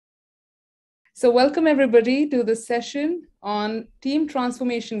So, welcome everybody to the session on Team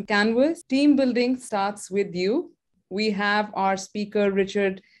Transformation Canvas. Team building starts with you. We have our speaker,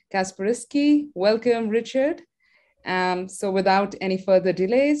 Richard Kasperowski. Welcome, Richard. So, without any further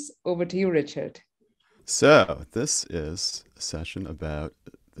delays, over to you, Richard. So, this is a session about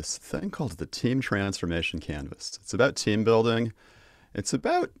this thing called the Team Transformation Canvas. It's about team building. It's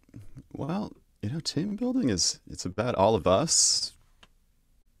about, team building it's about all of us,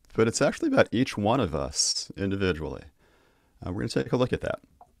 but it's actually about each one of us individually. We're going to take a look at that.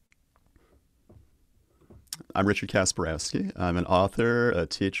 I'm Richard Kasperowski. I'm an author, a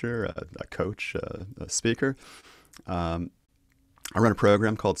teacher, a coach, a speaker. I run a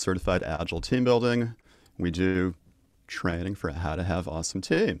program called Certified Agile Team Building. We do training for how to have awesome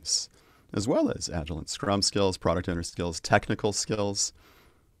teams, as well as Agile and Scrum skills, product owner skills, technical skills,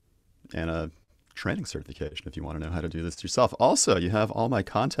 and a training certification if you want to know how to do this yourself. Also, you have all my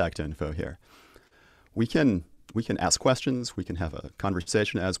contact info here. We can ask questions. We can have a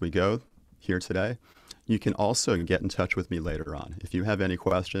conversation as we go here today. You can also get in touch with me later on. If you have any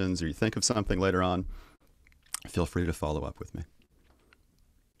questions or you think of something later on, feel free to follow up with me.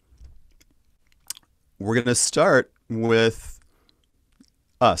 We're going to start with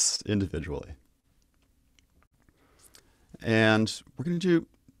us individually. And we're going to do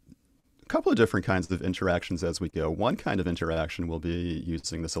a couple of different kinds of interactions as we go. One kind of interaction will be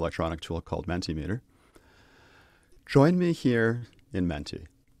using this electronic tool called Mentimeter. Join me here in Menti.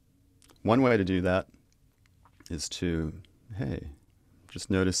 One way to do that is to, just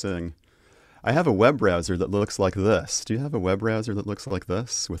noticing, I have a web browser that looks like this. Do you have a web browser that looks like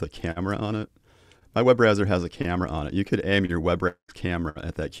this with a camera on it? My web browser has a camera on it. You could aim your web browser camera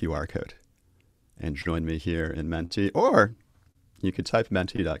at that QR code and join me here in Menti, or you could type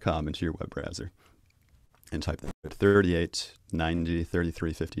menti.com into your web browser and type that 3890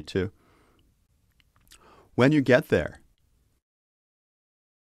 3352. When you get there,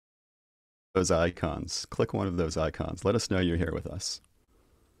 those icons, click one of those icons. Let us know you're here with us.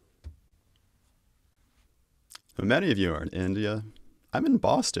 Many of you are in India. I'm in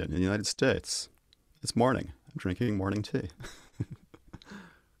Boston, in the United States. It's morning. I'm drinking morning tea.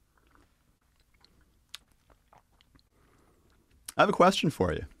 I have a question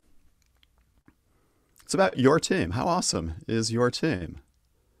for you. It's about your team. How awesome is your team?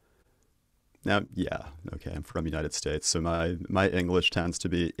 Now, I'm from the United States, so my English tends to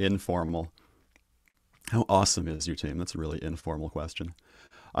be informal. How awesome is your team? That's a really informal question.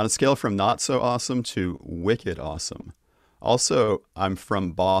 On a scale from not so awesome to wicked awesome. Also, I'm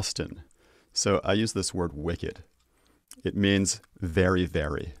from Boston, so I use this word wicked. It means very,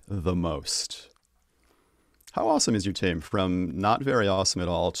 very, the most. How awesome is your team? From not very awesome at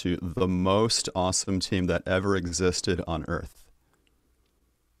all to the most awesome team that ever existed on Earth.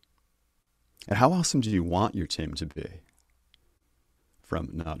 And how awesome do you want your team to be? From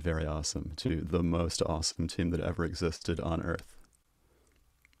not very awesome to the most awesome team that ever existed on Earth.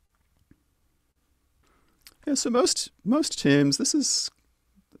 Yeah, so most teams, this is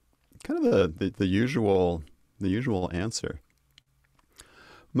kind of the usual answer.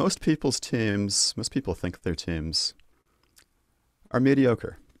 Most people think their teams are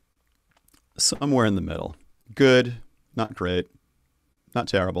mediocre. Somewhere in the middle. Good, not great, not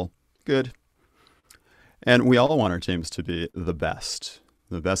terrible, good. And we all want our teams to be the best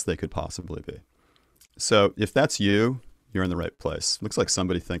they could possibly be. So if that's you, you're in the right place. Looks like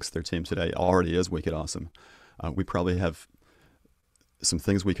somebody thinks their team today already is wicked awesome. We probably have some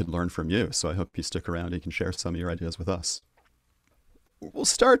things we could learn from you, so I hope you stick around and you can share some of your ideas with us. We'll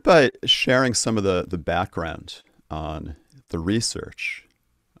start by sharing some of the background on the research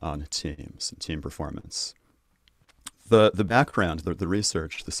on teams and team performance. The background, the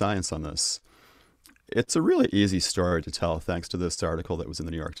research, the science on this, it's a really easy story to tell thanks to this article that was in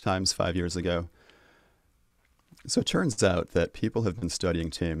the New York Times 5 years ago. So it turns out that people have been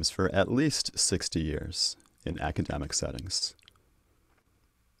studying teams for at least 60 years in academic settings.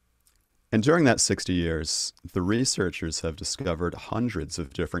 And during that 60 years, the researchers have discovered hundreds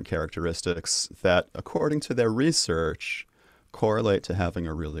of different characteristics that, according to their research, correlate to having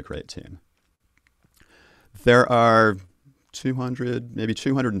a really great team. There are 200, maybe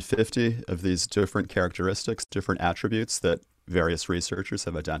 250 of these different characteristics, different attributes that various researchers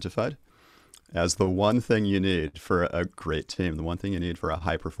have identified as the one thing you need for a great team, the one thing you need for a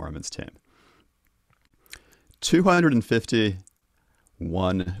high-performance team.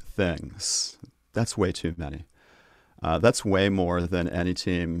 251 things. That's way too many. That's way more than any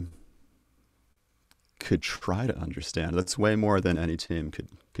team could try to understand. That's way more than any team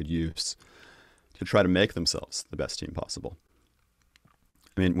could use to try to make themselves the best team possible.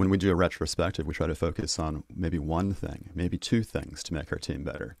 I mean, when we do a retrospective, we try to focus on maybe one thing, maybe two things to make our team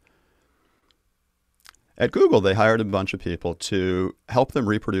better. At Google, they hired a bunch of people to help them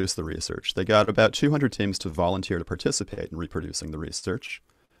reproduce the research. They got about 200 teams to volunteer to participate in reproducing the research.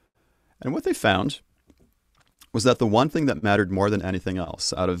 And what they found was that the one thing that mattered more than anything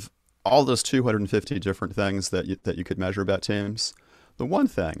else, out of all those 250 different things that you could measure about teams, the one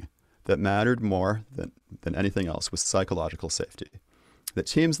thing that mattered more than anything else was psychological safety. That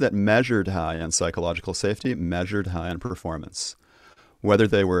teams that measured high on psychological safety measured high on performance. Whether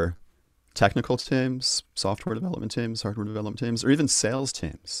they were technical teams, software development teams, hardware development teams, or even sales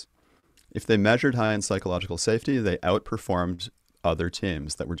teams. If they measured high in psychological safety, they outperformed other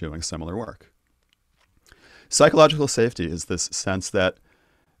teams that were doing similar work. Psychological safety is this sense that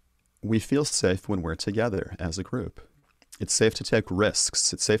we feel safe when we're together as a group. It's safe to take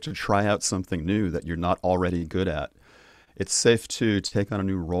risks. It's safe to try out something new that you're not already good at. It's safe to take on a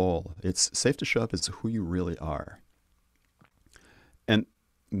new role. It's safe to show up as who you really are. And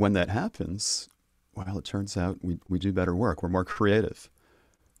when that happens, well, it turns out we do better work. We're more creative.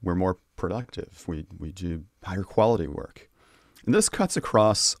 We're more productive. We do higher quality work. And this cuts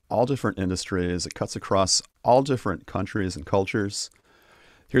across all different industries. It cuts across all different countries and cultures.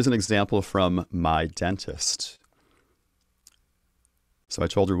 Here's an example from my dentist. So I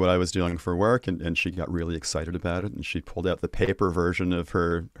told her what I was doing for work, and she got really excited about it. And she pulled out the paper version of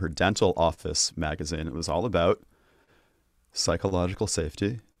her dental office magazine. It was all about psychological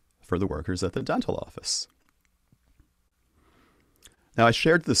safety for the workers at the dental office. Now, I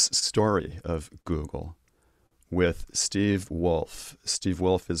shared this story of Google with Steve Wolf. Steve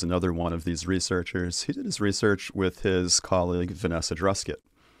Wolf is another one of these researchers. He did his research with his colleague, Vanessa Druskett.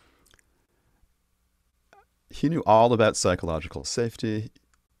 He knew all about psychological safety.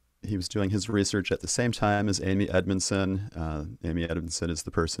 He was doing his research at the same time as Amy Edmondson. Amy Edmondson is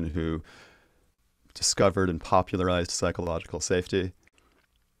the person who discovered and popularized psychological safety.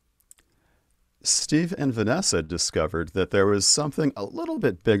 Steve and Vanessa discovered that there was something a little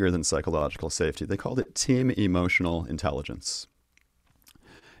bit bigger than psychological safety. They called it team emotional intelligence.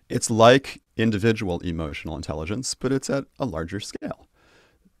 It's like individual emotional intelligence, but it's at a larger scale.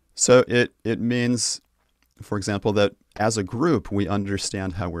 So it means, for example, that as a group, we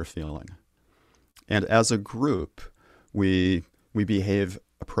understand how we're feeling. And as a group, we behave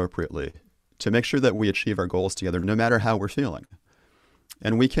appropriately to make sure that we achieve our goals together, no matter how we're feeling.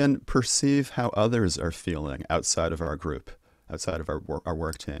 And we can perceive how others are feeling outside of our group, outside of our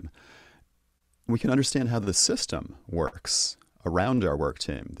work team. We can understand how the system works around our work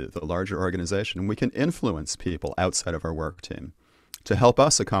team, the larger organization. And we can influence people outside of our work team to help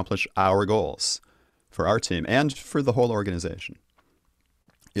us accomplish our goals for our team and for the whole organization.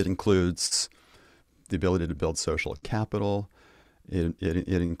 It includes the ability to build social capital. It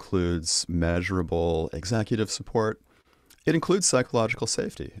includes measurable executive support. It includes psychological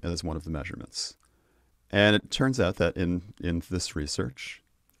safety as one of the measurements. And it turns out that in this research,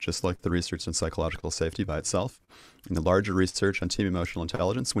 just like the research in psychological safety by itself, in the larger research on team emotional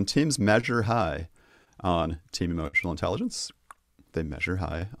intelligence, when teams measure high on team emotional intelligence, they measure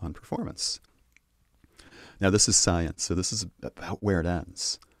high on performance. Now, this is science, so this is about where it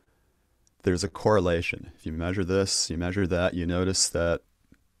ends. There's a correlation. If you measure this, you measure that, you notice that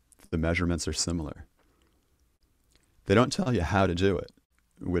the measurements are similar. They don't tell you how to do it,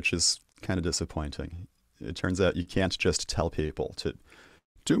 which is kind of disappointing. It turns out you can't just tell people to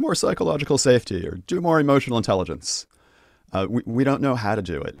do more psychological safety or do more emotional intelligence. We don't know how to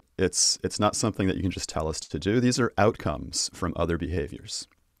do it. It's not something that you can just tell us to do. These are outcomes from other behaviors.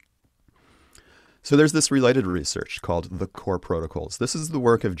 So there's this related research called the Core Protocols. This is the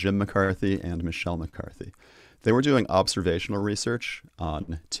work of Jim McCarthy and Michelle McCarthy. They were doing observational research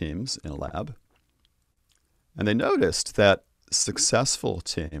on teams in a lab. And they noticed that successful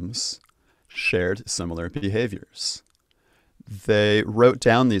teams shared similar behaviors. They wrote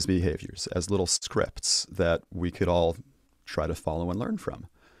down these behaviors as little scripts that we could all try to follow and learn from.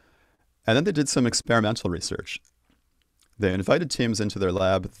 And then they did some experimental research. They invited teams into their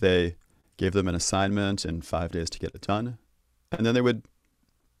lab. They gave them an assignment in 5 days to get it done. And then they would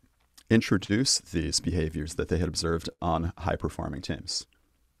introduce these behaviors that they had observed on high-performing teams.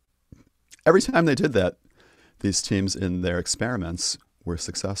 Every time they did that, these teams in their experiments were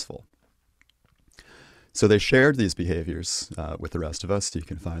successful. So they shared these behaviors with the rest of us. You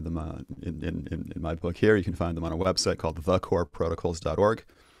can find them in my book here. You can find them on a website called thecoreprotocols.org.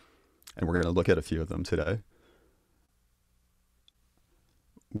 And we're going to look at a few of them today.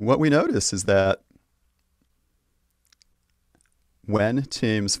 What we notice is that when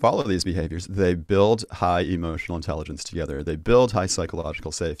teams follow these behaviors, they build high emotional intelligence together. They build high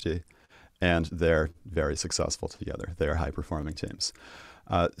psychological safety, and they're very successful together. They're high-performing teams.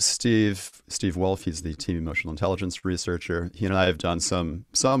 Steve Wolf, he's the team emotional intelligence researcher. He and I have done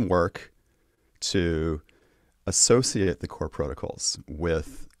some work to associate the core protocols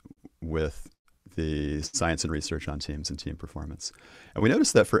with the science and research on teams and team performance. And we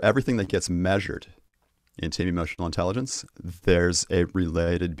noticed that for everything that gets measured in team emotional intelligence, there's a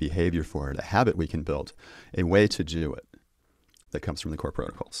related behavior for it, a habit we can build, a way to do it that comes from the core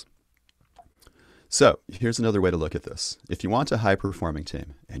protocols. So here's another way to look at this. If you want a high-performing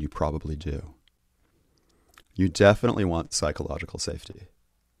team, and you probably do, you definitely want psychological safety.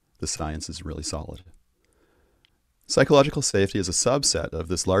 The science is really solid. Psychological safety is a subset of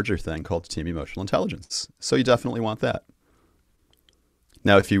this larger thing called team emotional intelligence. So you definitely want that.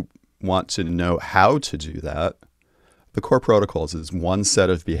 Now, if you want to know how to do that, the core protocols is one set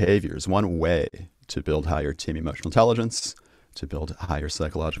of behaviors, one way to build higher team emotional intelligence, to build higher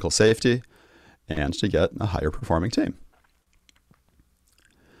psychological safety, and to get a higher performing team.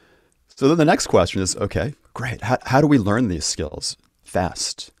 So then the next question is, okay, great. How do we learn these skills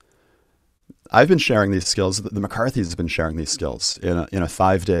fast? I've been sharing these skills. The McCarthy's have been sharing these skills in a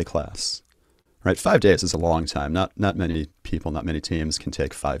 5-day class. Right? 5 days is a long time. Not many people, not many teams can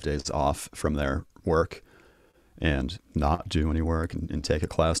take 5 days off from their work and not do any work and take a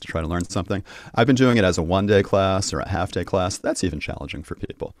class to try to learn something. I've been doing it as a 1-day class or a half-day class. That's even challenging for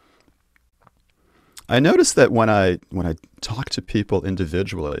people. I noticed that when I talk to people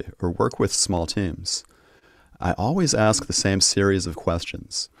individually or work with small teams, I always ask the same series of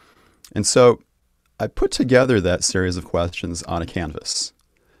questions. And so I put together that series of questions on a canvas.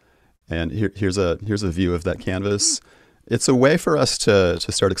 And here's a view of that canvas. It's a way for us to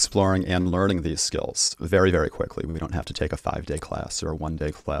start exploring and learning these skills very, very quickly. We don't have to take a 5-day class or a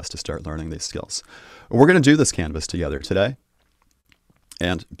 1-day class to start learning these skills. We're going to do this canvas together today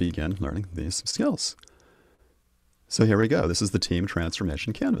and begin learning these skills. So here we go. This is the Team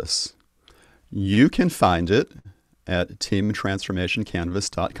Transformation Canvas. You can find it at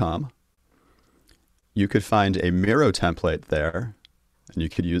teamtransformationcanvas.com. You could find a Miro template there, and you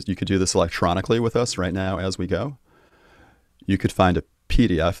could do this electronically with us right now as we go. You could find a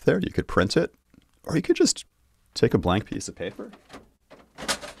PDF there. You could print it, or you could just take a blank piece of paper.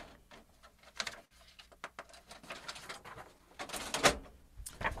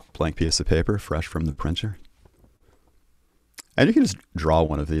 Blank piece of paper, fresh from the printer. And you can just draw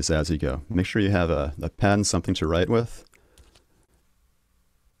one of these as you go. Make sure you have a pen, something to write with,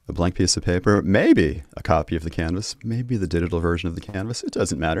 a blank piece of paper, maybe a copy of the canvas, maybe the digital version of the canvas. It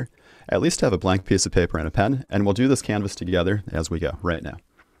doesn't matter. At least have a blank piece of paper and a pen, and we'll do this canvas together as we go right now.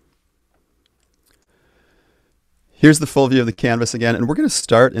 Here's the full view of the canvas again, and we're going to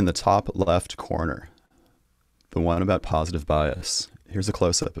start in the top left corner, the one about positive bias. Here's a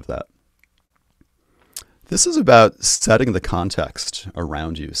close-up of that. This is about setting the context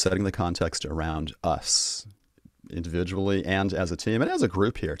around you, setting the context around us, individually and as a team and as a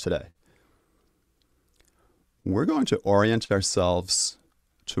group here today. We're going to orient ourselves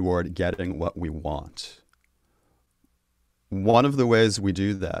toward getting what we want. One of the ways we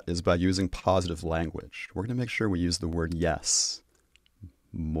do that is by using positive language. We're going to make sure we use the word yes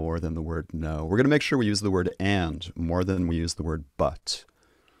more than the word no. We're going to make sure we use the word and more than we use the word but.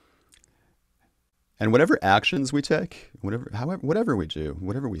 And whatever actions we take, whatever we do,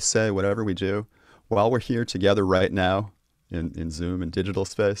 whatever we say, whatever we do, while we're here together right now in Zoom and digital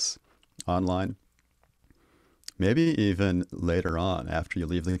space, online, maybe even later on after you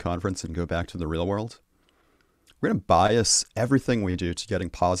leave the conference and go back to the real world, we're going to bias everything we do to getting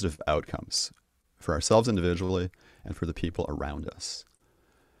positive outcomes for ourselves individually and for the people around us.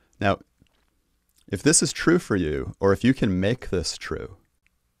 Now, if this is true for you, or if you can make this true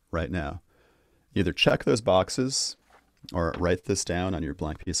right now, either check those boxes or write this down on your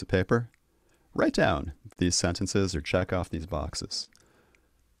blank piece of paper. Write down these sentences or check off these boxes.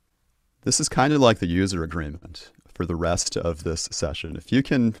 This is kind of like the user agreement for the rest of this session. If you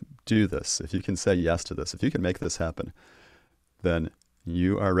can do this, if you can say yes to this, if you can make this happen, then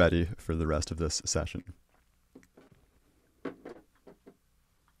you are ready for the rest of this session.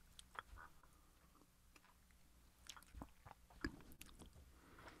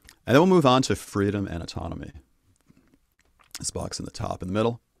 And then we'll move on to freedom and autonomy. This box in the top in the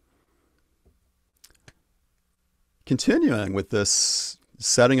middle. Continuing with this,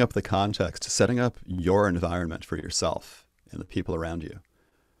 setting up the context, setting up your environment for yourself and the people around you.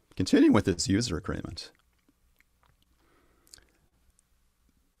 Continuing with this user agreement.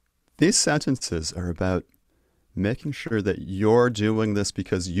 These sentences are about making sure that you're doing this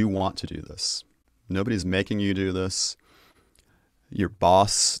because you want to do this. Nobody's making you do this. Your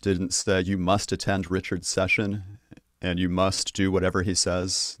boss didn't say you must attend Richard's session and you must do whatever he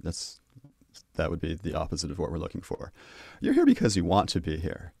says. That would be the opposite of what we're looking for. You're here because you want to be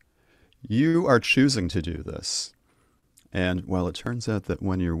here. You are choosing to do this. And well, it turns out that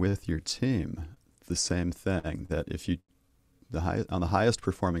when you're with your team, the same thing, that if you on the highest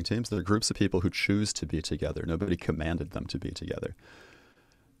performing teams, there are groups of people who choose to be together. Nobody commanded them to be together.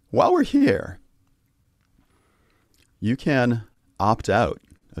 While we're here, you can opt out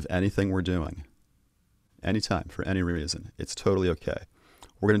of anything we're doing, anytime, for any reason. It's totally okay.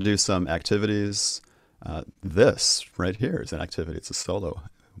 We're going to do some activities. This right here is an activity. It's a solo,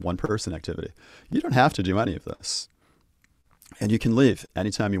 one-person activity. You don't have to do any of this. And you can leave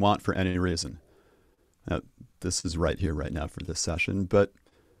anytime you want for any reason. Now, this is right here, right now for this session. But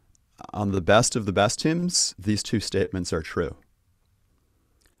on the best of the best teams, these two statements are true.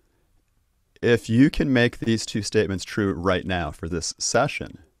 If you can make these two statements true right now for this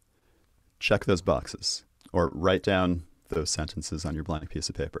session, check those boxes or write down those sentences on your blank piece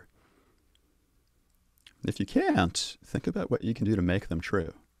of paper. If you can't, think about what you can do to make them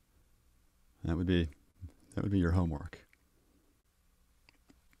true. That would be your homework.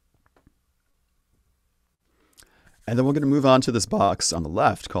 And then we're going to move on to this box on the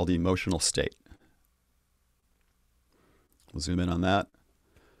left called the emotional state. We'll zoom in on that.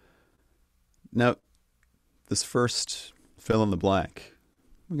 Now, this first fill in the blank,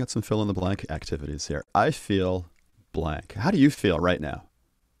 we got some fill in the blank activities here. I feel blank. How do you feel right now?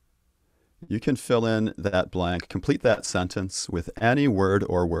 You can fill in that blank, complete that sentence with any word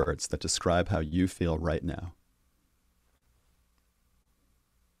or words that describe how you feel right now.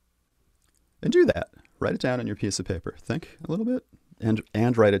 And do that. Write it down on your piece of paper. Think a little bit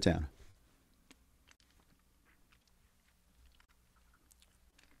and write it down.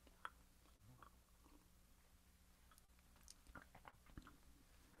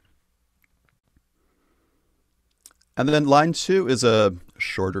 And then line 2 is a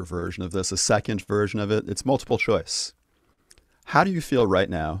shorter version of this, a second version of it. It's multiple choice. How do you feel right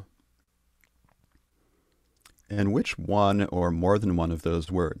now? And which one or more than one of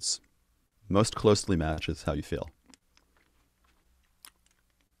those words most closely matches how you feel?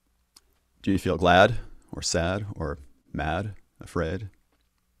 Do you feel glad or sad or mad, afraid,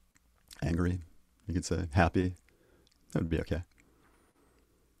 angry? You could say happy. That would be okay.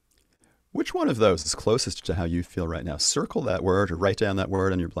 Which one of those is closest to how you feel right now? Circle that word or write down that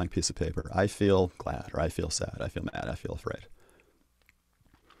word on your blank piece of paper. I feel glad, or I feel sad, I feel mad, I feel afraid.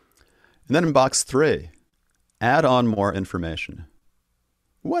 And then in box 3, add on more information.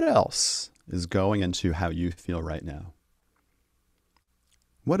 What else is going into how you feel right now?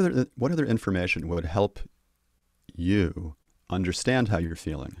 What other information would help you understand how you're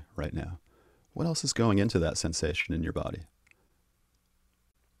feeling right now? What else is going into that sensation in your body?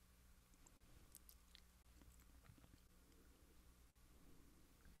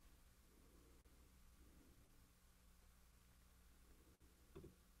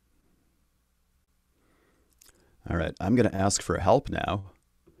 All right, I'm going to ask for help now.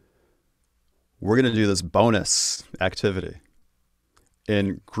 We're going to do this bonus activity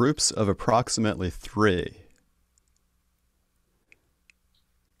in groups of approximately 3.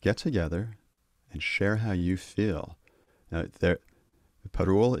 Get together and share how you feel. Now,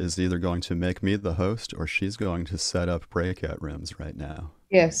 Parul is either going to make me the host or she's going to set up breakout rooms right now.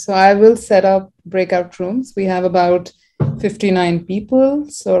 Yes, so I will set up breakout rooms. We have about 59 people,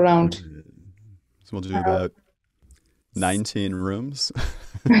 so around. So we'll do about 19 rooms.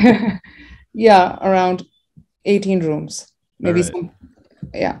 Yeah, around 18 rooms, maybe All right. some.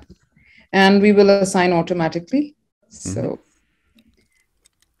 Yeah, and we will assign automatically. So.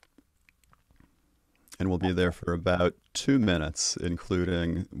 And we'll be there for about 2 minutes,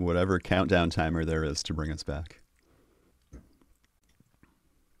 including whatever countdown timer there is to bring us back.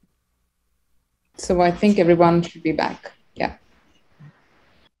 So I think everyone should be back. Yeah.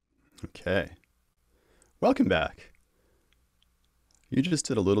 Okay. Welcome back. You just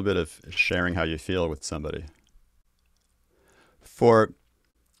did a little bit of sharing how you feel with somebody.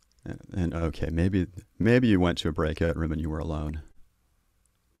 And okay, maybe you went to a breakout room and you were alone.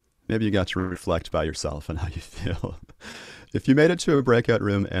 Maybe you got to reflect by yourself on how you feel. If you made it to a breakout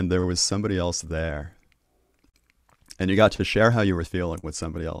room and there was somebody else there, and you got to share how you were feeling with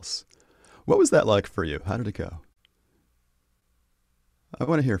somebody else, what was that like for you? How did it go? I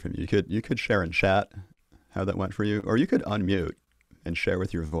want to hear from you. You could share in chat how that went for you, or you could unmute and share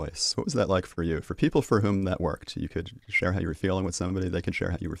with your voice. What was that like for you? For people for whom that worked, you could share how you were feeling with somebody. They could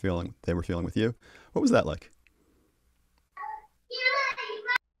share how they were feeling with you. What was that like?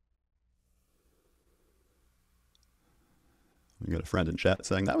 You got a friend in chat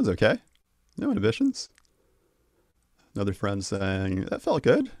saying, that was okay. No inhibitions. Another friend saying, that felt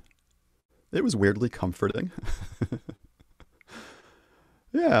good. It was weirdly comforting.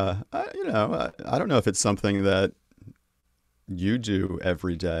 Yeah, I don't know if it's something that you do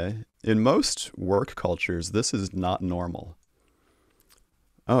every day. In most work cultures, this is not normal.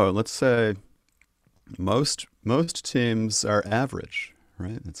 Oh, let's say most teams are average,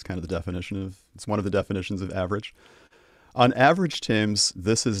 right? That's kind of it's one of the definitions of average. On average teams,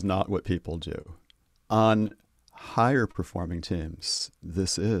 this is not what people do. On higher performing teams,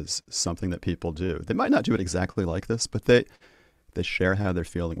 this is something that people do. They might not do it exactly like this, but they share how they're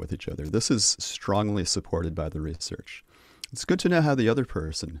feeling with each other. This is strongly supported by the research. It's good to know how the other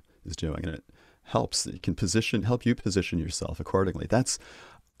person is doing, and it helps. It can help you position yourself accordingly. That's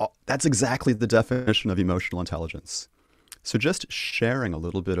exactly the definition of emotional intelligence. So just sharing a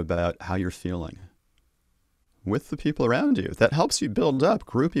little bit about how you're feeling with the people around you, that helps you build up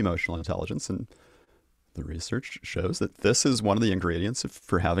group emotional intelligence. And the research shows that this is one of the ingredients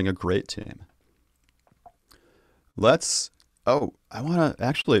for having a great team. I want to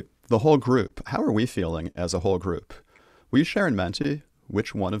actually, the whole group, how are we feeling as a whole group? Will you share in Menti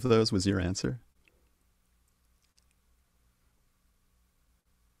which one of those was your answer?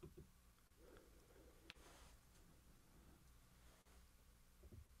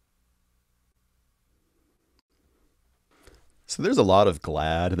 So there's a lot of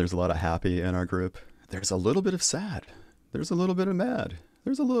glad, there's a lot of happy in our group. There's a little bit of sad. There's a little bit of mad.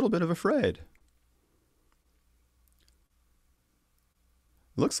 There's a little bit of afraid.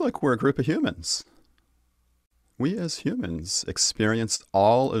 Looks like we're a group of humans. We as humans experience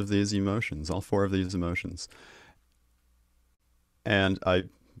all of these emotions, all 4 of these emotions. And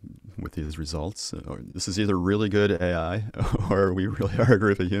with these results, this is either really good AI or we really are a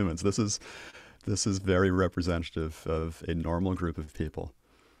group of humans. This is very representative of a normal group of people.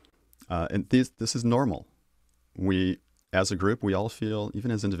 And this is normal. We, as a group, we all feel, even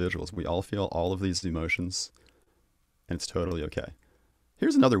as individuals, we all feel all of these emotions, and it's totally okay.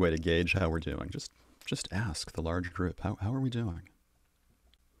 Here's another way to gauge how we're doing. Just ask the large group, how are we doing?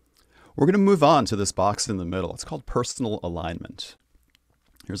 We're going to move on to this box in the middle. It's called personal alignment.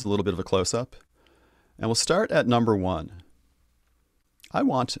 Here's a little bit of a close-up. And we'll start at number 1. I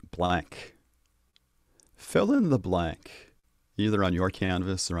want blank. Fill in the blank, either on your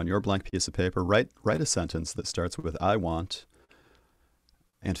canvas or on your blank piece of paper. Write a sentence that starts with I want,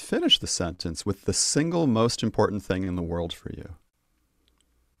 and finish the sentence with the single most important thing in the world for you.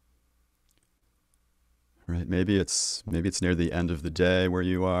 Right? Maybe it's near the end of the day where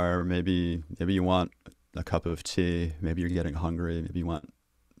you are. Maybe you want a cup of tea. Maybe you're getting hungry. Maybe you want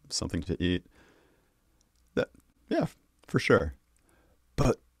something to eat. Yeah, for sure.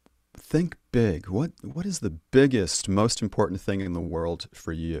 But think big. What is the biggest, most important thing in the world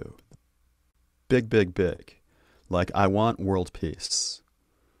for you? Big, big, big. Like, I want world peace.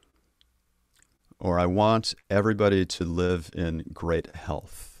 Or I want everybody to live in great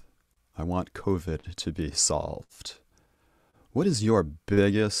health. I want COVID to be solved. What is your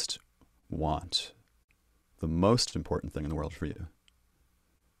biggest want? The most important thing in the world for you?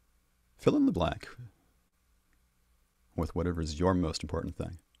 Fill in the blank with whatever is your most important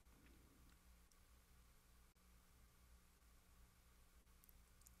thing.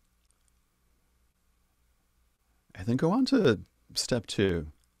 And then go on to step 2.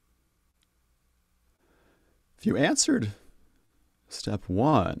 If you answered step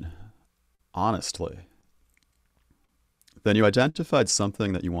 1 honestly, then you identified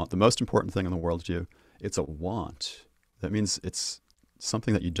something that you want, the most important thing in the world to you. It's a want. That means it's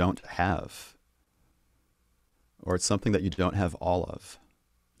something that you don't have, or it's something that you don't have all of.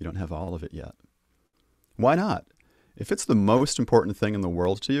 You don't have all of it yet. Why not? If it's the most important thing in the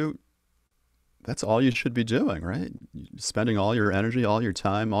world to you, that's all you should be doing, right? Spending all your energy, all your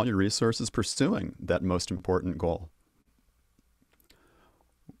time, all your resources pursuing that most important goal.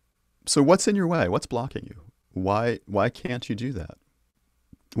 So what's in your way? What's blocking you? Why can't you do that?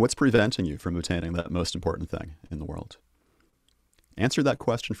 What's preventing you from attaining that most important thing in the world? Answer that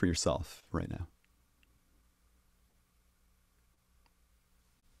question for yourself right now.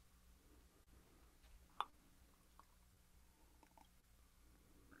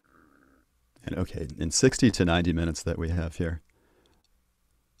 And okay, in 60 to 90 minutes that we have here,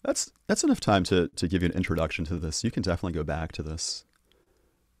 that's enough time to give you an introduction to this. You can definitely go back to this,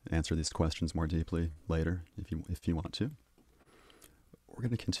 answer these questions more deeply later if you want to. We're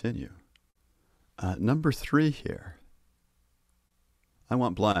going to continue. Number 3 here. I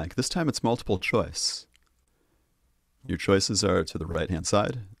want blank. This time it's multiple choice. Your choices are to the right-hand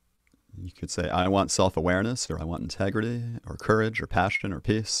side. You could say, I want self-awareness, or I want integrity, or courage, or passion, or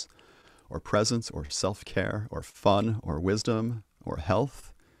peace, or presence, or self-care, or fun, or wisdom, or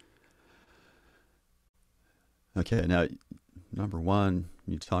health. Okay, now, number one,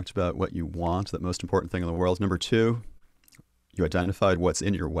 you talked about what you want, that most important thing in the world. Number two, you identified what's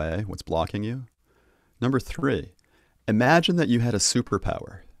in your way, what's blocking you. Number three, imagine that you had a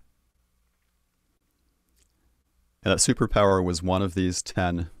superpower. And that superpower was one of these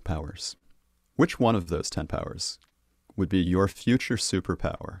 10 powers. Which one of those 10 powers would be your future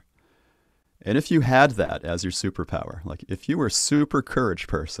superpower? And if you had that as your superpower, like if you were a super courage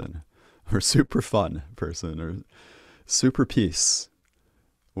person, or super fun person, or super peace,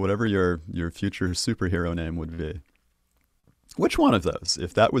 whatever your future superhero name would be, which one of those,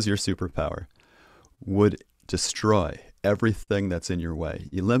 if that was your superpower, would destroy everything that's in your way,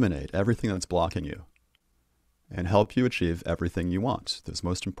 eliminate everything that's blocking you, and help you achieve everything you want, those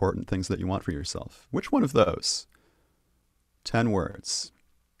most important things that you want for yourself? Which one of those 10 words,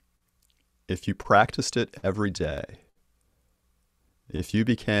 if you practiced it every day, if you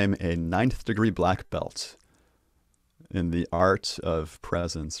became a 9th degree black belt in the art of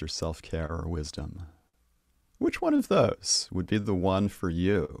presence or self-care or wisdom, which one of those would be the one for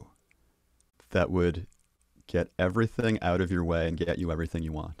you that would get everything out of your way and get you everything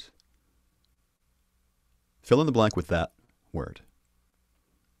you want? Fill in the blank with that word.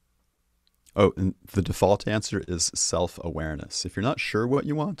 Oh, and the default answer is self-awareness. If you're not sure what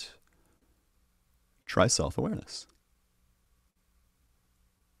you want, try self-awareness.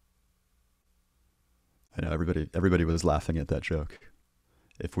 I know everybody was laughing at that joke.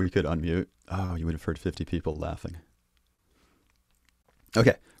 If we could unmute, oh, you would have heard 50 people laughing.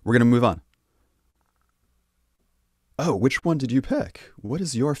 Okay, we're going to move on. Oh, which one did you pick? What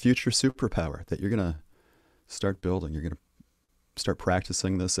is your future superpower that you're going to start building? You're going to start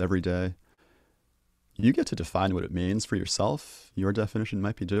practicing this every day. You get to define what it means for yourself. Your definition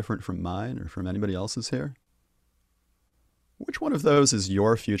might be different from mine or from anybody else's here. Which one of those is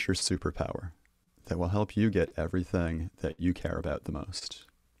your future superpower that will help you get everything that you care about the most?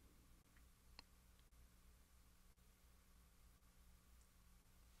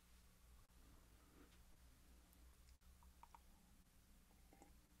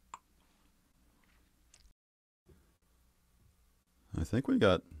 I think we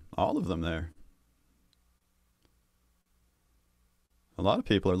got all of them there. A lot of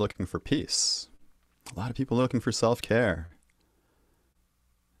people are looking for peace. A lot of people are looking for self-care.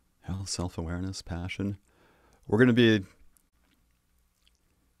 Health, self-awareness, passion. We're going to be,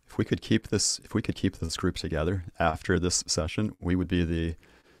 if we could keep this group together after this session, we would be the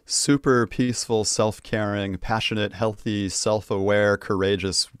super peaceful, self-caring, passionate, healthy, self-aware,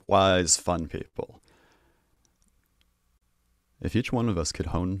 courageous, wise, fun people. If each one of us could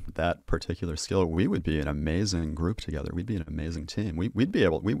hone that particular skill, we would be an amazing group together. We'd be an amazing team. We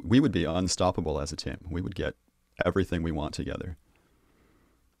would be unstoppable as a team. We would get everything we want together.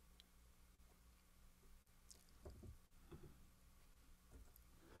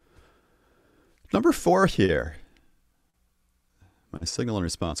 Number 4 here. My signal and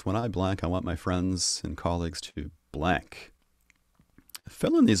response. When I blank, I want my friends and colleagues to blank.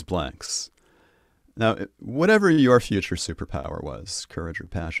 Fill in these blanks. Now, whatever your future superpower was, courage or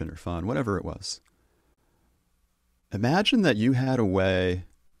passion or fun, whatever it was, imagine that you had a way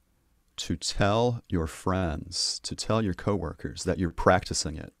to tell your friends, to tell your coworkers that you're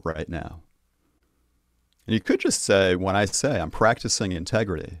practicing it right now. And you could just say, when I say I'm practicing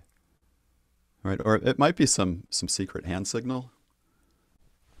integrity, right? Or it might be some secret hand signal.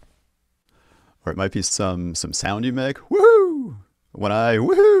 Or it might be some sound you make. Woohoo! When I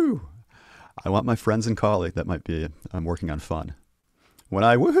woohoo! I want my friends and colleagues, that might be, I'm working on fun. When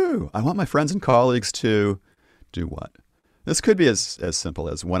I woohoo, I want my friends and colleagues to do what? This could be as simple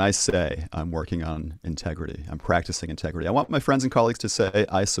as when I say I'm working on integrity, I'm practicing integrity. I want my friends and colleagues to say,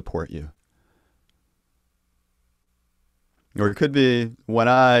 I support you. Or it could be when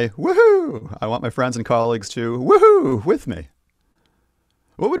I woohoo, I want my friends and colleagues to woohoo with me.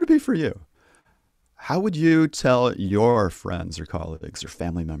 What would it be for you? How would you tell your friends or colleagues or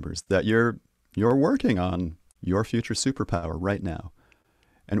family members that you're working on your future superpower right now?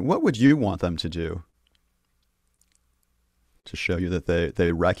 And what would you want them to do to show you that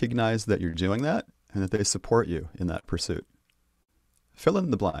they recognize that you're doing that and that they support you in that pursuit? Fill in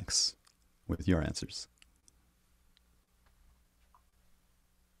the blanks with your answers.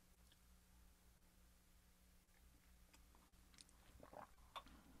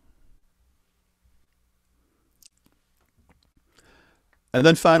 And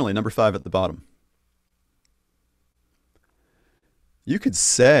then finally, number 5 at the bottom. You could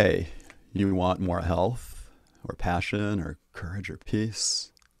say You want more health or passion or courage or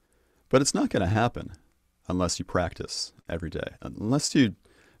peace. But it's not going to happen unless you practice every day, unless you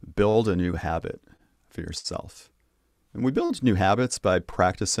build a new habit for yourself. And we build new habits by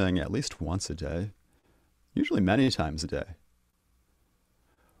practicing at least once a day, usually many times a day.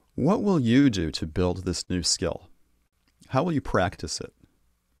 What will you do to build this new skill? How will you practice it?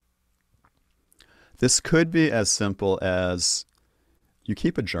 This could be as simple as you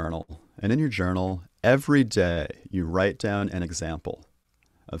keep a journal, and in your journal, every day you write down an example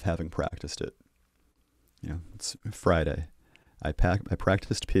of having practiced it. It's Friday. I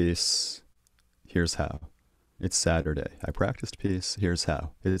practiced peace. Here's how. It's Saturday. I practiced peace. Here's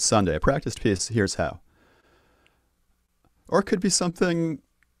how. It's Sunday. I practiced peace. Here's how. Or it could be something,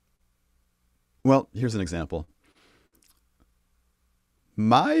 well, here's an example.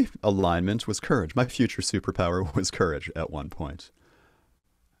 My alignment was courage. My future superpower was courage at one point.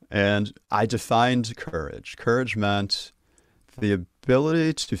 And I defined courage. Courage meant the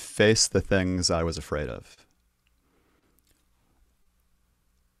ability to face the things I was afraid of.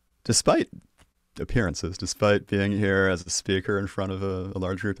 Despite appearances, despite being here as a speaker in front of a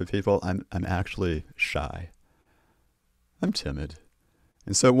large group of people, I'm actually shy. I'm timid.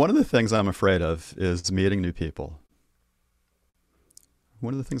 And so one of the things I'm afraid of is meeting new people.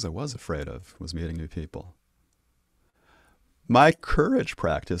 One of the things I was afraid of was meeting new people. My courage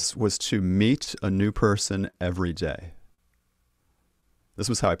practice was to meet a new person every day. This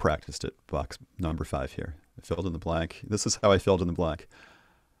was how I practiced it, box number 5 here. I filled in the blank. This is how I filled in the blank.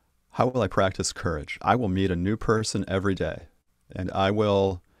 How will I practice courage? I will meet a new person every day, and I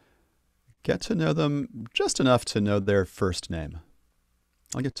will get to know them just enough to know their first name.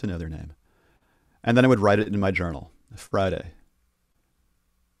 I'll get to know their name. And then I would write it in my journal. Friday,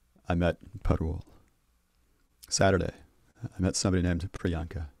 I met Parul. Saturday, I met somebody named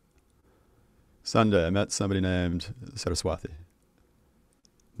Priyanka. Sunday, I met somebody named Saraswati.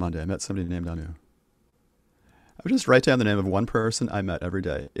 Monday, I met somebody named Anu. I would just write down the name of one person I met every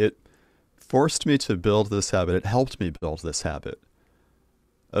day. It forced me to build this habit. It helped me build this habit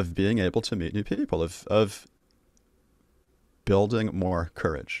of being able to meet new people, of building more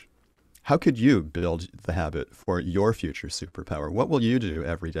courage. How could you build the habit for your future superpower? What will you do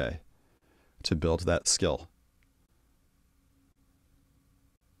every day to build that skill?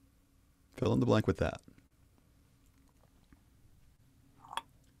 Fill in the blank with that.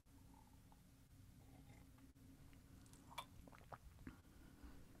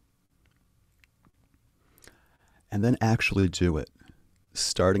 And then actually do it,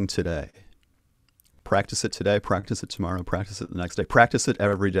 starting today. Practice it today, practice it tomorrow, practice it the next day. Practice it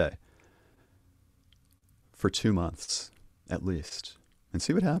every day for 2 months at least, and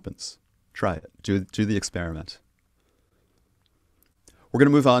see what happens. Try it. Do the experiment. We're going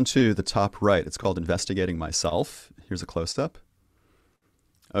to move on to the top right. It's called Investigating Myself. Here's a close-up.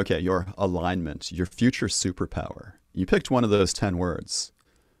 Okay, your alignment, your future superpower. You picked one of those 10 words.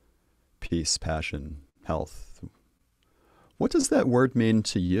 Peace, passion, health. What does that word mean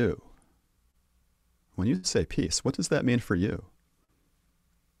to you? When you say peace, what does that mean for you?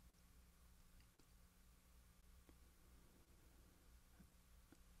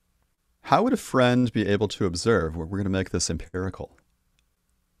 How would a friend be able to observe? We're going to make this empirical.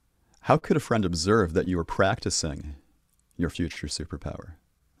 How could a friend observe that you are practicing your future superpower?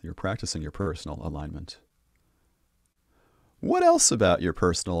 You're practicing your personal alignment. What else about your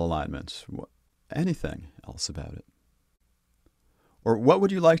personal alignment? Anything else about it? Or what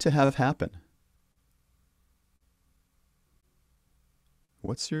would you like to have happen?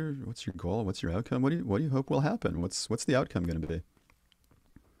 What's your goal? What's your outcome? What do you hope will happen? What's the outcome going to be?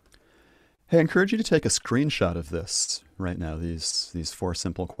 Hey, I encourage you to take a screenshot of this right now. These 4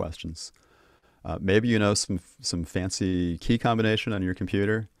 simple questions. Maybe you know some fancy key combination on your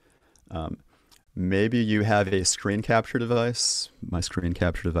computer. Maybe you have a screen capture device. My screen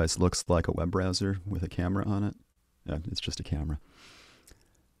capture device looks like a web browser with a camera on it. Yeah, it's just a camera.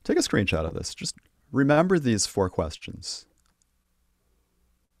 Take a screenshot of this. Just remember these 4 questions.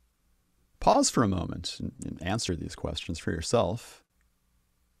 Pause for a moment and answer these questions for yourself.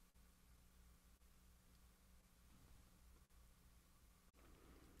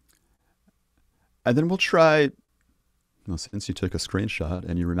 And then we'll try, well, since you took a screenshot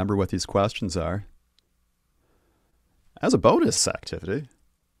and you remember what these questions are, as a bonus activity,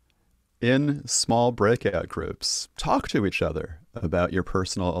 in small breakout groups, talk to each other about your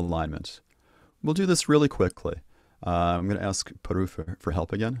personal alignment. We'll do this really quickly. I'm going to ask Paru for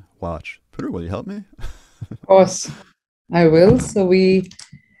help again. Watch. Paru, will you help me? Of course, I will. So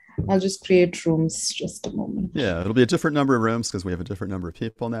I'll just create rooms just a moment. Yeah, it'll be a different number of rooms because we have a different number of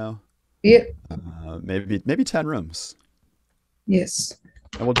people now. Yeah. Maybe 10 rooms. Yes.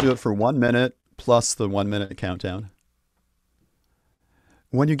 And we'll do it for 1 minute plus the 1 minute countdown.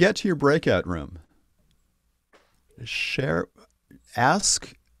 When you get to your breakout room, share,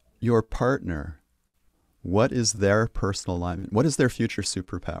 ask your partner what is their personal alignment? What is their future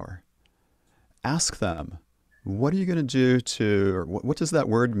superpower? Ask them, what are you going to do to, or what does that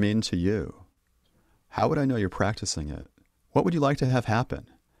word mean to you? How would I know you're practicing it? What would you like to have happen?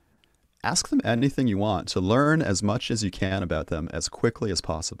 Ask them anything you want to learn as much as you can about them as quickly as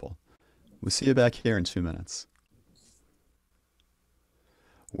possible. We'll see you back here in 2 minutes.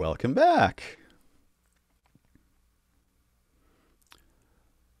 Welcome back.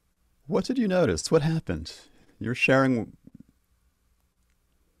 What did you notice? What happened? You're sharing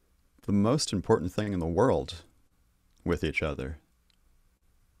the most important thing in the world with each other.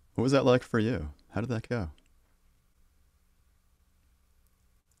 What was that like for you? How did that go?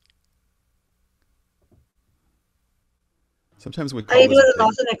 Sometimes we call It this was an big.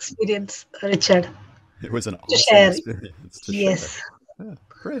 awesome experience, Richard, It was an to awesome share. experience to share. Yes. Yeah,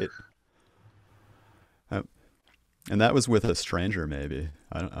 great. Uh, and that was with a stranger, maybe.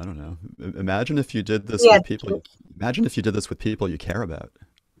 I don't know. Imagine if you did this Yeah, with people. true. Imagine if you did this with people you care about.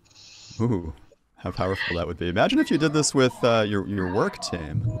 Ooh, how powerful that would be. Imagine if you did this with your work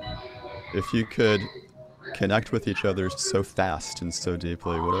team. If you could connect with each other so fast and so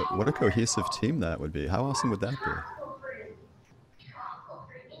deeply, what a cohesive team that would be. How awesome would that be?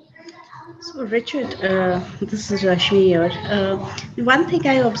 So, Richard, this is Rashmi here. One thing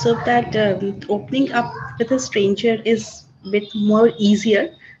I observed that opening up with a stranger is a bit more easier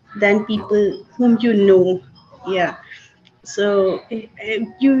than Yeah. people whom you know. Yeah. So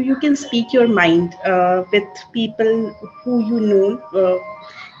you can speak your mind with people who you know.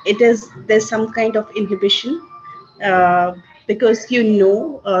 It is there's some kind of inhibition uh, because you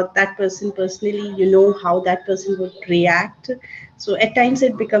know that person personally, you know how that person would react. So at times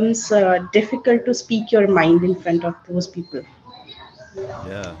it becomes difficult to speak your mind in front of those people.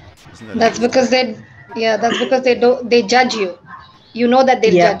 Yeah. Isn't that That's interesting? because they judge you. You know that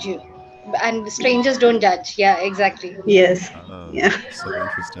they'll Yeah. judge you, and strangers don't judge. Yeah, exactly. Yes. Oh, Yeah. so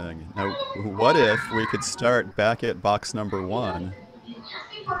interesting. Now, what if we could start back at box number one,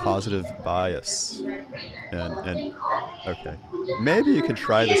 positive bias? And okay, maybe you could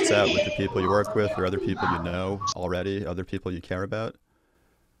try this out with the people you work with or other people you know already, other people you care about.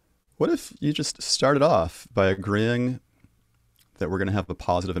 What if you just started off by agreeing that we're going to have a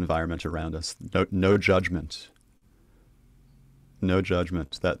positive environment around us? No judgment. No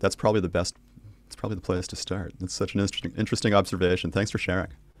judgment. That's probably the best. It's probably the place to start. That's such an interesting observation. Thanks for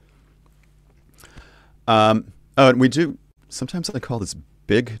sharing. Oh, and we do. Sometimes I call this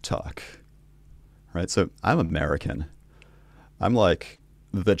big talk, right? So I'm American. I'm like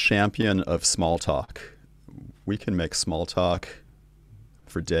the champion of small talk. We can make small talk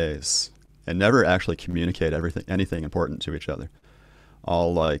for days and never actually communicate anything important to each other.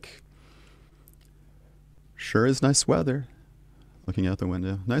 All like, sure is nice weather. Looking out the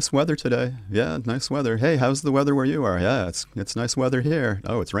window. Nice weather today. Yeah, nice weather. Hey, how's the weather where you are? Yeah, it's nice weather here.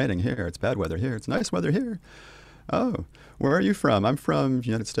 Oh, it's raining here. It's bad weather here. It's nice weather here. Oh, where are you from? I'm from the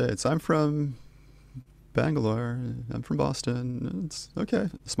United States. I'm from Bangalore. I'm from Boston. It's okay.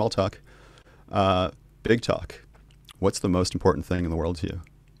 Small talk. Big talk. What's the most important thing in the world to you?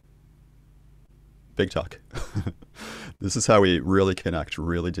 Big talk. This is how we really connect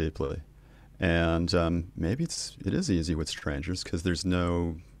really deeply. And maybe it is easy with strangers because there's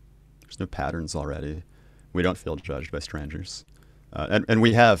no patterns already. We don't feel judged by strangers. And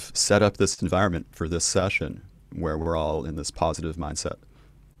we have set up this environment for this session where we're all in this positive mindset.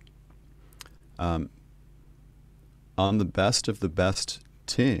 On the best of the best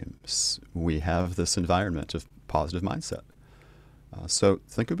teams, we have this environment of positive mindset. So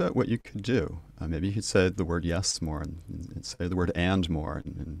think about what you could do. Maybe you could say the word yes more and say the word and more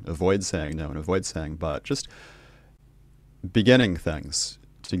and avoid saying no and avoid saying but. Just beginning things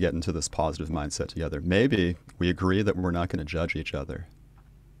to get into this positive mindset together. Maybe we agree that we're not going to judge each other.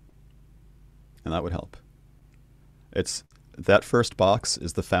 And that would help. That first box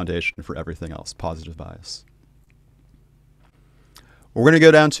is the foundation for everything else, positive bias. We're going to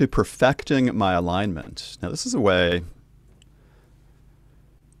go down to perfecting my alignment. Now this is a way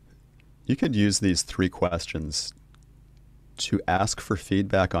you could use these 3 questions to ask for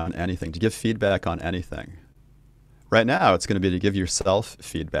feedback on anything, to give feedback on anything. Right now, it's going to be to give yourself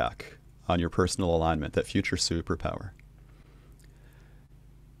feedback on your personal alignment, that future superpower.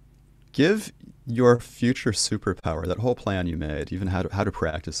 Give your future superpower, that whole plan you made, even how to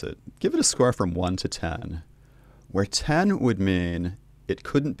practice it, give it a score from 1 to 10, where 10 would mean it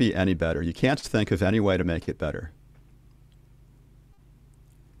couldn't be any better. You can't think of any way to make it better.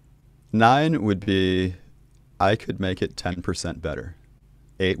 9 would be, I could make it 10% better.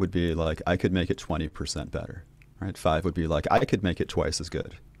 8 would be like, I could make it 20% better. Right? 5 would be like, I could make it twice as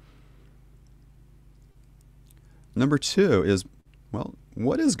good. Number 2 is, well,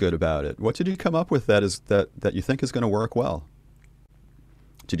 what is good about it? What did you come up with that you think is going to work well?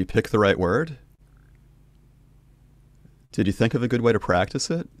 Did you pick the right word? Did you think of a good way to practice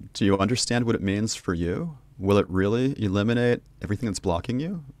it? Do you understand what it means for you? Will it really eliminate everything that's blocking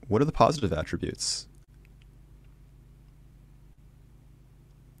you? What are the positive attributes?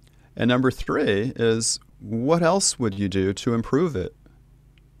 And number 3 is, what else would you do to improve it?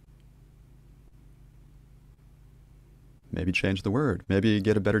 Maybe change the word. Maybe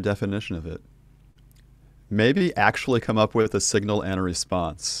get a better definition of it. Maybe actually come up with a signal and a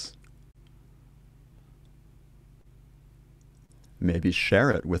response. Maybe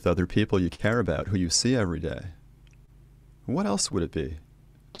share it with other people you care about, who you see every day. What else would it be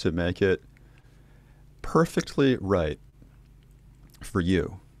to make it perfectly right for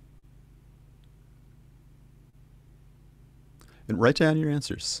you? And write down your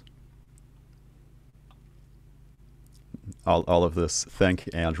answers. All of this, think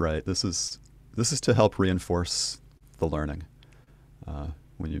and write. This is to help reinforce the learning.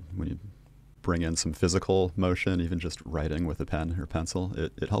 When you bring in some physical motion, even just writing with a pen or pencil,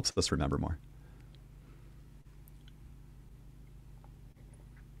 it helps us remember more.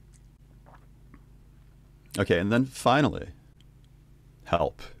 Okay, and then finally,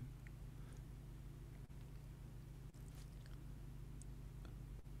 help.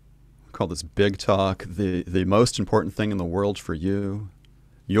 Call this big talk, the most important thing in the world for you,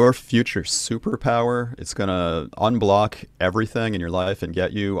 your future superpower. It's going to unblock everything in your life and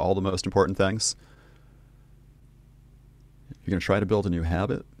get you all the most important things. You're going to try to build a new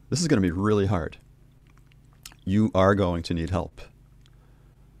habit. This is going to be really hard. You are going to need help.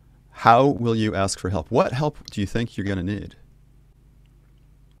 How will you ask for help? What help do you think you're going to need?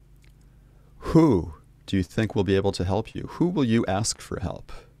 Who do you think will be able to help you? Who will you ask for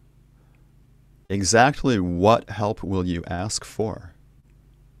help? Exactly what help will you ask for?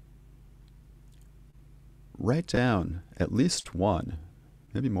 Write down at least one,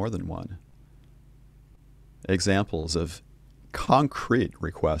 maybe more than one, examples of concrete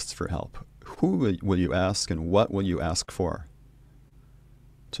requests for help. Who will you ask and what will you ask for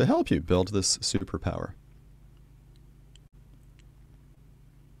to help you build this superpower?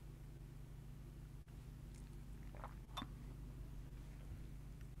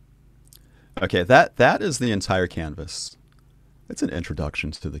 Okay, that is the entire canvas. It's an introduction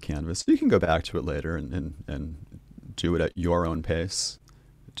to the canvas. You can go back to it later and do it at your own pace,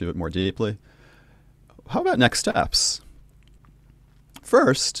 do it more deeply. How about next steps?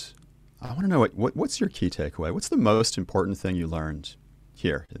 First, I want to know what's your key takeaway? What's the most important thing you learned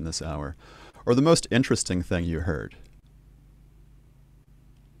here in this hour? Or the most interesting thing you heard?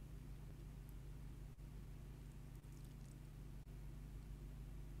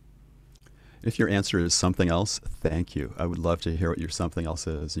 If your answer is something else, thank you. I would love to hear what your something else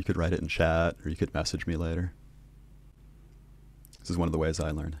is. You could write it in chat or you could message me later. This is one of the ways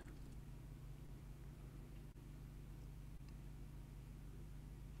I learn.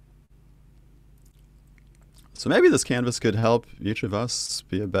 So maybe this canvas could help each of us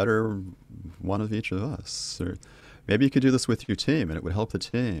be a better one of each of us. Or maybe you could do this with your team and it would help the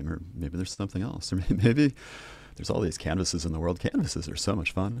team. Or maybe there's something else. Or maybe there's all these canvases in the world. Canvases are so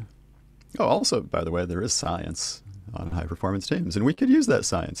much fun. Oh, also, by the way, there is science on high-performance teams, and we could use that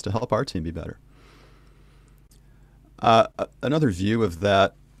science to help our team be better. Another view of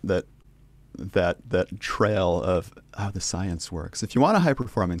that trail of how the science works. If you want a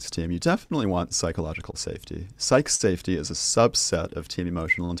high-performance team, you definitely want psychological safety. Psych safety is a subset of team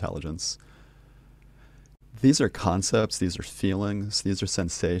emotional intelligence. These are concepts, these are feelings, these are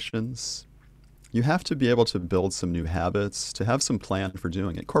sensations. You have to be able to build some new habits, to have some plan for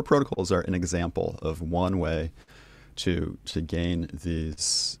doing it. Core protocols are an example of one way to gain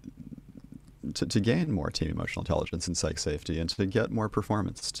these, to gain more team emotional intelligence and psych safety and to get more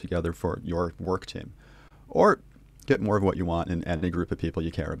performance together for your work team. Or get more of what you want in any group of people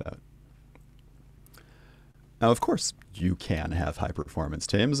you care about. Now, of course, you can have high-performance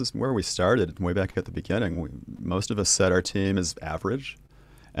teams. This is where we started way back at the beginning. Most of us said our team is average,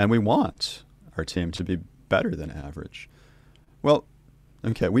 and we want our team to be better than average. Well,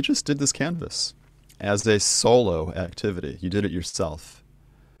 okay, we just did this canvas as a solo activity. You did it yourself.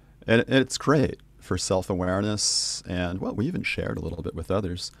 And it's great for self-awareness, and, well, we even shared a little bit with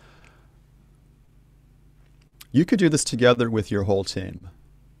others. You could do this together with your whole team.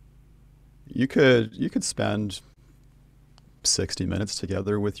 You could spend 60 minutes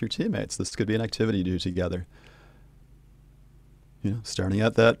together with your teammates. This could be an activity you do together. Starting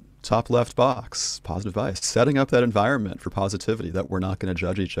at that top left box, positive bias, setting up that environment for positivity, that we're not going to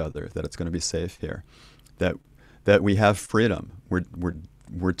judge each other, that it's going to be safe here, that we have freedom.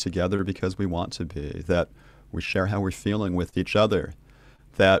 We're together because we want to be, that we share how we're feeling with each other,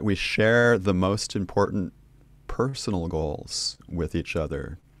 that we share the most important personal goals with each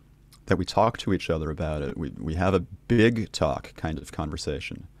other, that we talk to each other about it. We have a big talk kind of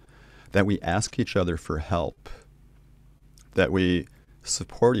conversation, that we ask each other for help, that we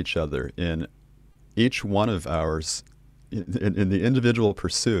support each other in each one of ours, in the individual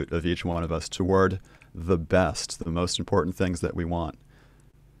pursuit of each one of us toward the best, the most important things that we want.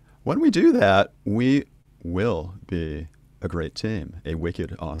 When we do that, we will be a great team, a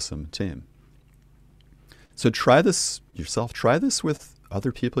wicked awesome team. So try this yourself. Try this with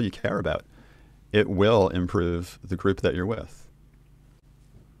other people you care about. It will improve the group that you're with.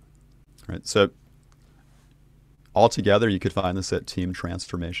 Right? So altogether, you could find this at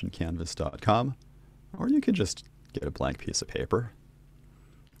teamtransformationcanvas.com, or you could just get a blank piece of paper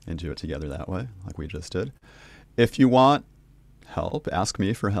and do it together that way, like we just did. If you want help, ask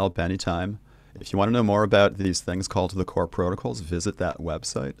me for help anytime. If you want to know more about these things called the core protocols, visit that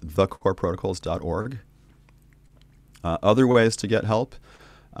website, thecoreprotocols.org. Other ways to get help,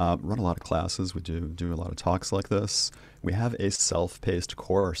 run a lot of classes. We do a lot of talks like this. We have a self-paced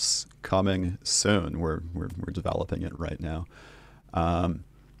course coming soon. We're developing it right now.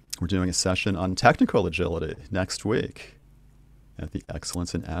 We're doing a session on technical agility next week at the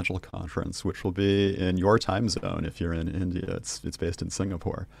Excellence in Agile conference, which will be in your time zone if you're in India. It's based in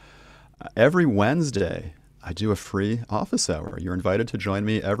Singapore. Every Wednesday, I do a free office hour. You're invited to join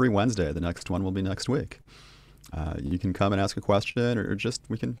me every Wednesday. The next one will be next week. You can come and ask a question, or just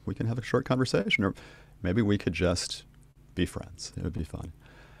we can have a short conversation, or maybe we could just be friends. It would be fun.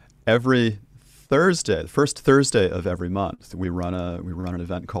 Every Thursday, the first Thursday of every month, we run an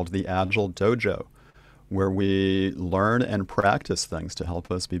event called the Agile Dojo, where we learn and practice things to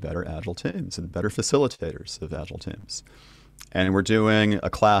help us be better Agile teams and better facilitators of Agile teams. And we're doing a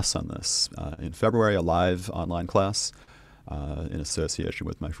class on this in February, a live online class in association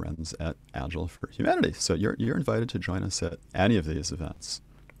with my friends at Agile for Humanity. So you're invited to join us at any of these events.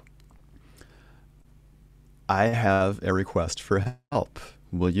 I have a request for help.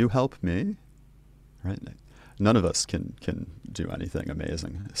 Will you help me? Right? None of us can do anything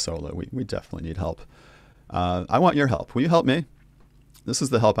amazing solo. We definitely need help. I want your help. Will you help me? This is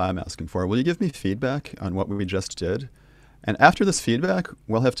the help I'm asking for. Will you give me feedback on what we just did? And after this feedback,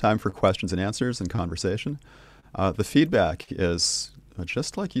 we'll have time for questions and answers and conversation. The feedback is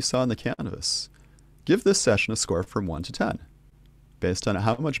just like you saw in the canvas. Give this session a score from 1 to 10 based on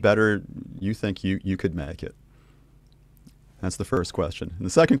how much better you think you could make it. That's the first question. And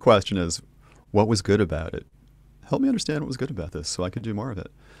the second question is, what was good about it? Help me understand what was good about this so I could do more of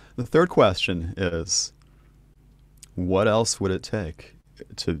it. The third question is, what else would it take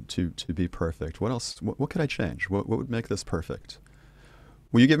to be perfect? What else? What could I change? What would make this perfect?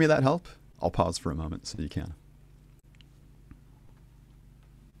 Will you give me that help? I'll pause for a moment so you can.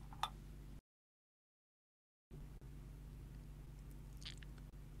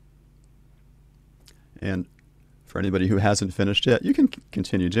 And for anybody who hasn't finished yet, you can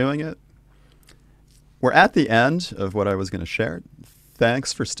continue doing it. We're at the end of what I was going to share.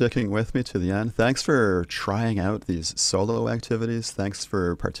 Thanks for sticking with me to the end. Thanks for trying out these solo activities. Thanks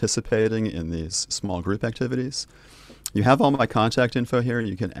for participating in these small group activities. You have all my contact info here.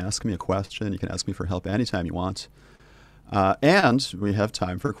 You can ask me a question. You can ask me for help anytime you want. And we have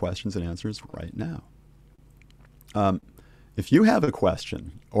time for questions and answers right now. If you have a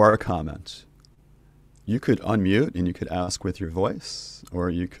question or a comment, you could unmute and you could ask with your voice, or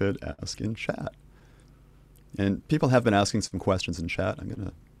you could ask in chat. And people have been asking some questions in chat.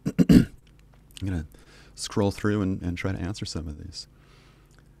 I'm gonna scroll through and try to answer some of these.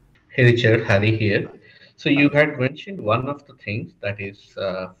 Hey Richard, Harry here. So you had mentioned one of the things that is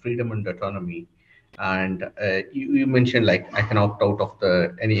freedom and autonomy, and you mentioned like I can opt out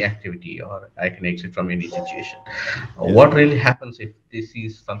of any activity, or I can exit from any situation. Yeah. What really happens if this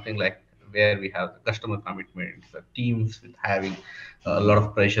is something like where we have the customer commitments, the teams with having a lot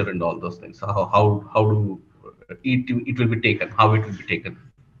of pressure and all those things? So how do it will be taken? How it will be taken,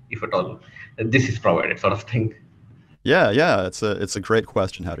 if at all this is provided, sort of thing? Yeah, it's a great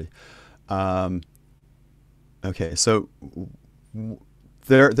question, Howdy. Okay, so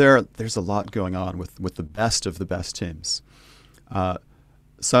there's a lot going on with the best of the best teams.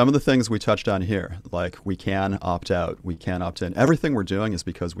 some of the things we touched on here, like we can opt out, we can opt in. Everything we're doing is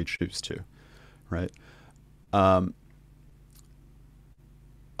because we choose to, right? On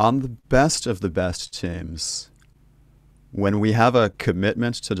the best of the best teams, when we have a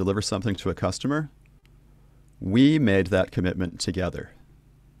commitment to deliver something to a customer, we made that commitment together.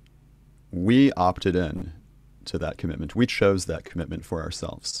 We opted in to that commitment. We chose that commitment for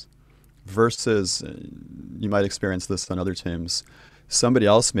ourselves. Versus, you might experience this on other teams, somebody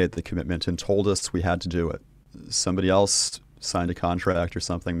else made the commitment and told us we had to do it. Somebody else signed a contract or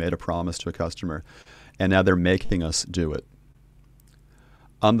something, made a promise to a customer, and now they're making us do it.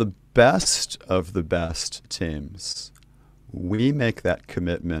 On the best of the best teams, we make that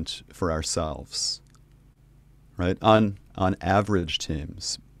commitment for ourselves, right? On average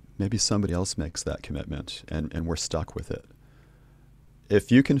teams, maybe somebody else makes that commitment and we're stuck with it. If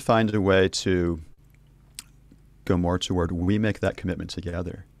you can find a way to go more toward we make that commitment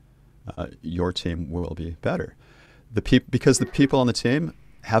together, your team will be better. Because the people on the team,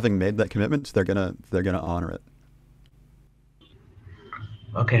 having made that commitment, they're gonna honor it.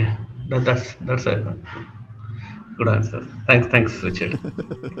 Okay, that's a good answer. Thanks, Richard.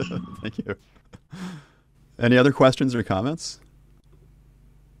 Thank you. Any other questions or comments?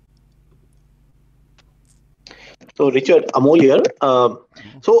 So Richard, Amol here.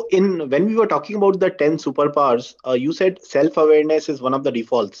 So when we were talking about the 10 superpowers, you said self-awareness is one of the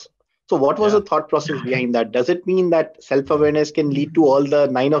defaults. So what was the thought process behind that? Does it mean that self-awareness can lead to all the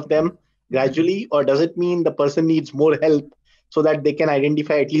 9 of them gradually, or does it mean the person needs more help so that they can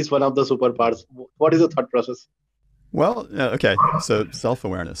identify at least one of the superpowers? What is the thought process? Well, okay. So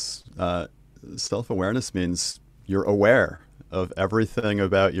self-awareness. Self-awareness means you're aware of everything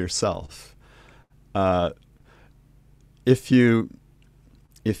about yourself. If you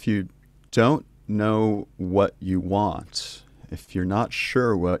don't know what you want, if you're not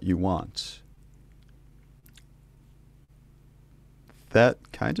sure what you want,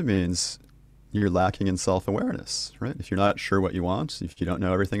 that kind of means you're lacking in self-awareness, right? If you're not sure what you want, if you don't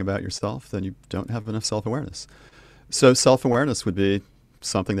know everything about yourself, then you don't have enough self-awareness. So self-awareness would be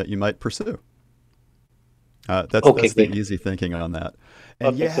something that you might pursue. That's the easy thinking on that.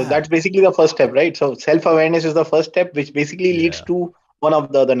 And so that's basically the first step, right? So self-awareness is the first step, which basically leads to one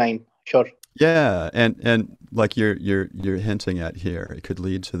of the other 9. Sure. Yeah, and like you're hinting at here, it could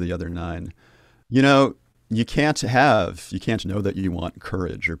lead to the other 9. You know, you can't know that you want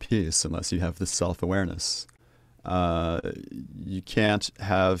courage or peace unless you have this self-awareness. You can't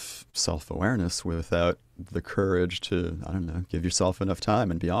have self-awareness without the courage to, I don't know, give yourself enough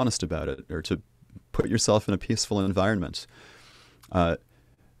time and be honest about it, or to put yourself in a peaceful environment.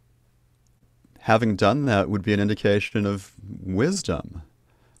 Having done that would be an indication of wisdom,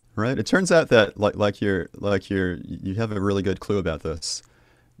 right? It turns out that you have a really good clue about this.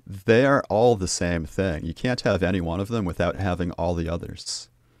 They are all the same thing. You can't have any one of them without having all the others.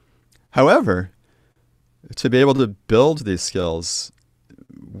 However, to be able to build these skills,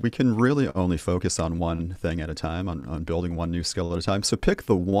 we can really only focus on one thing at a time, on building one new skill at a time. So pick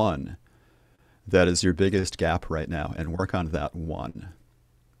the one that is your biggest gap right now and work on that one.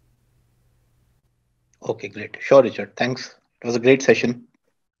 Okay, great. Sure, Richard. Thanks. It was a great session.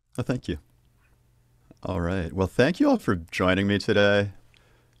 Oh, thank you. All right. Well, thank you all for joining me today.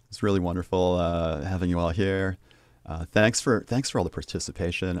 It's really wonderful having you all here. Thanks for all the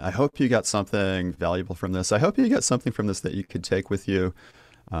participation. I hope you got something valuable from this. I hope you got something from this that you could take with you,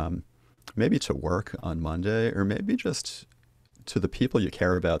 maybe to work on Monday, or maybe just to the people you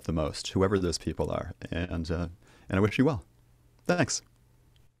care about the most, whoever those people are. And I wish you well. Thanks.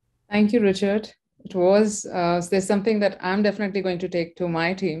 Thank you, Richard. It was, there's something that I'm definitely going to take to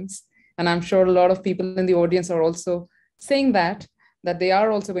my teams. And I'm sure a lot of people in the audience are also saying that they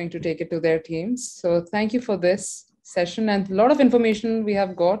are also going to take it to their teams. So thank you for this session, and a lot of information we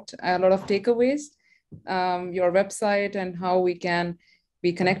have got, a lot of takeaways, your website and how we can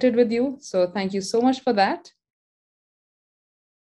be connected with you. So thank you so much for that.